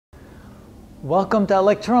Welcome to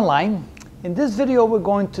ElectronLine. In this video we're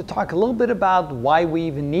going to talk a little bit about why we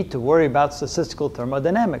even need to worry about statistical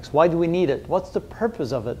thermodynamics. Why do we need it? What's the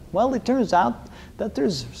purpose of it? Well, it turns out that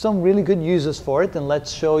there's some really good uses for it, and let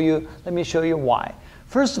me show you why.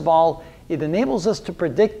 First of all, it enables us to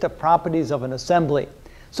predict the properties of an assembly.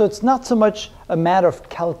 So it's not so much a matter of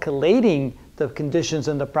calculating the conditions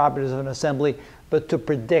and the properties of an assembly, but to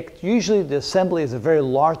predict. Usually the assembly is a very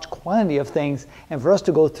large quantity of things, and for us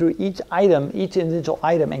to go through each individual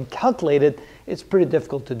item and calculate it, it's pretty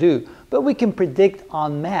difficult to do. But we can predict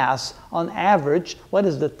en masse, on average, what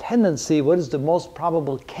is the tendency, what is the most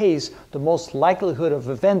probable case, the most likelihood of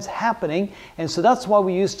events happening, and so that's why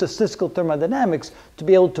we use statistical thermodynamics to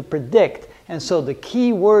be able to predict. And so the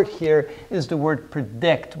key word here is the word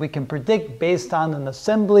predict. We can predict based on an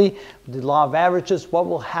assembly, the law of averages, what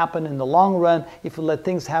will happen in the long run if we let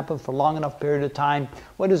things happen for a long enough period of time.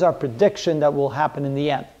 What is our prediction that will happen in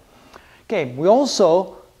the end? Okay, we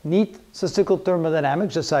also need statistical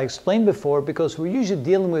thermodynamics, as I explained before, because we're usually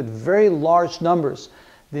dealing with very large numbers.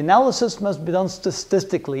 The analysis must be done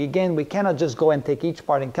statistically. Again, we cannot just go and take each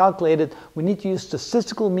part and calculate it. We need to use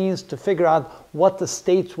statistical means to figure out what the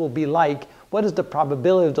states will be like. What is the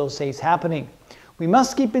probability of those states happening? We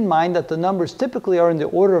must keep in mind that the numbers typically are in the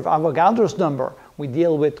order of Avogadro's number. We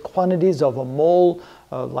deal with quantities of a mole,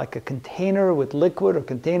 like a container with liquid or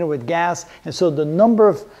container with gas. And so the number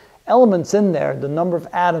of elements in there, the number of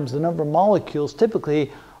atoms, the number of molecules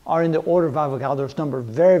typically are in the order of Avogadro's number,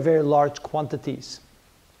 very, very large quantities.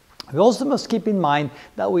 We also must keep in mind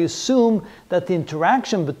that we assume that the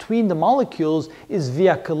interaction between the molecules is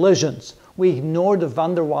via collisions. We ignore the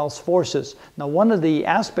van der Waals forces. Now, one of the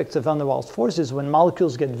aspects of van der Waals forces, when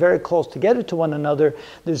molecules get very close together to one another,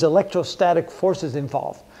 there's electrostatic forces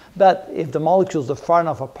involved. But if the molecules are far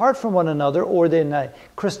enough apart from one another, or they're in a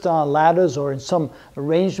crystalline lattice or in some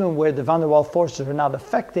arrangement where the van der Waals forces are not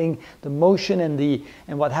affecting the motion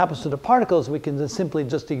and what happens to the particles, we can simply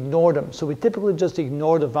just ignore them. So we typically just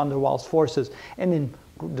ignore the van der Waals forces. And in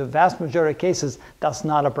the vast majority of cases, that's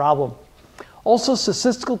not a problem. Also,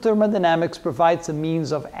 statistical thermodynamics provides a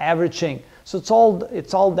means of averaging. So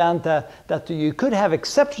it's all down to that you could have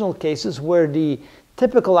exceptional cases where the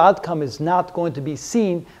typical outcome is not going to be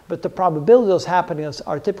seen, but the probability of those happenings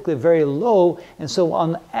are typically very low. And so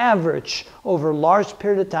on average, over a large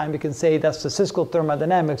period of time, we can say that statistical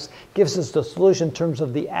thermodynamics gives us the solution in terms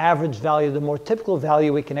of the average value, the more typical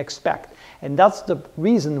value we can expect. And that's the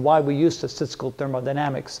reason why we use statistical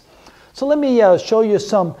thermodynamics. So let me show you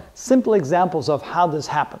some simple examples of how this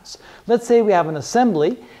happens. Let's say we have an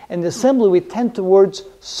assembly, and the assembly we tend towards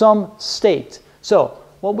some state. So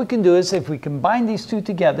what we can do is, if we combine these two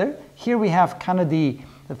together, here we have kind of the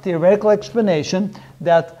theoretical explanation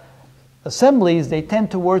that assemblies, they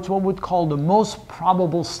tend towards what we'd call the most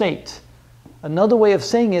probable state. Another way of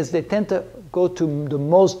saying is they tend to go to the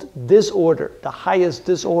most disorder, the highest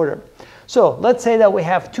disorder. So let's say that we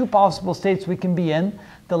have two possible states we can be in.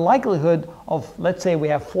 The likelihood of, let's say we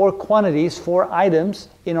have four quantities, four items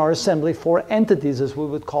in our assembly, four entities as we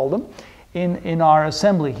would call them in our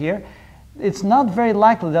assembly here. It's not very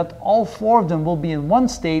likely that all four of them will be in one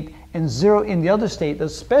state and zero in the other state,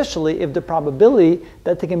 especially if the probability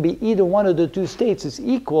that they can be either one of the two states is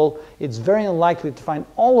equal. It's very unlikely to find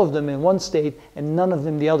all of them in one state and none of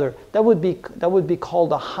them the other. That would be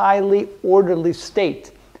called a highly orderly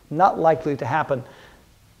state. Not likely to happen.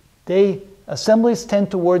 Assemblies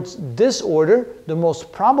tend towards disorder, the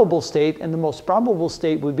most probable state, and the most probable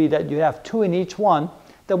state would be that you have two in each one.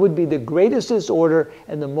 That would be the greatest disorder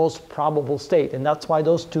and the most probable state, and that's why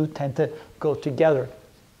those two tend to go together.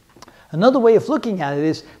 Another way of looking at it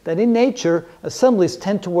is that in nature, assemblies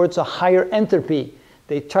tend towards a higher entropy.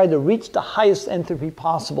 They try to reach the highest entropy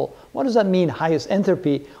possible. What does that mean, highest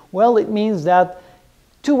entropy? Well, it means that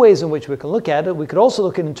two ways in which we can look at it. We could also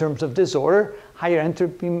look at it in terms of disorder. Higher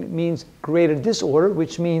entropy means greater disorder,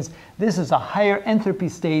 which means this is a higher entropy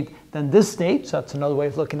state than this state. So that's another way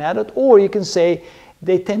of looking at it. Or you can say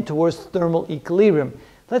they tend towards thermal equilibrium.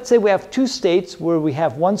 Let's say we have two states where we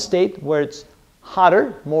have one state where it's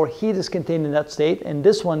hotter, more heat is contained in that state, and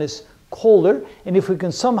this one is colder. And if we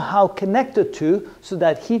can somehow connect the two so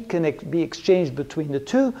that heat can be exchanged between the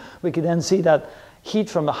two, we can then see that heat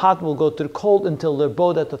from the hot will go to the cold until they're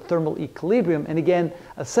both at the thermal equilibrium. And again,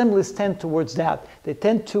 assemblies tend towards that. They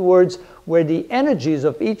tend towards where the energies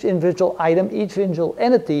of each individual item, each individual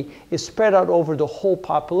entity is spread out over the whole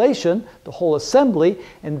population, the whole assembly,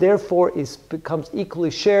 and therefore becomes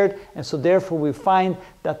equally shared. And so therefore we find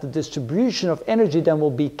that the distribution of energy then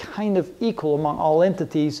will be kind of equal among all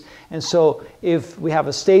entities. And so if we have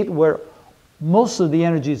a state where most of the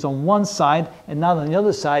energy is on one side and not on the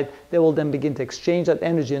other side, they will then begin to exchange that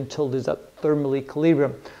energy until there's that thermal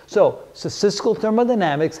equilibrium. So statistical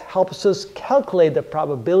thermodynamics helps us calculate the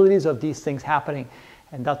probabilities of these things happening.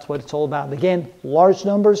 And that's what it's all about. Again, large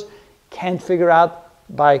numbers, can't figure out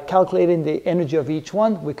by calculating the energy of each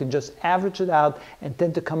one. We can just average it out and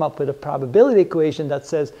tend to come up with a probability equation that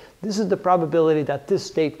says this is the probability that this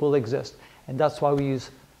state will exist. And that's why we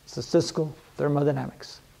use statistical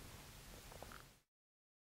thermodynamics.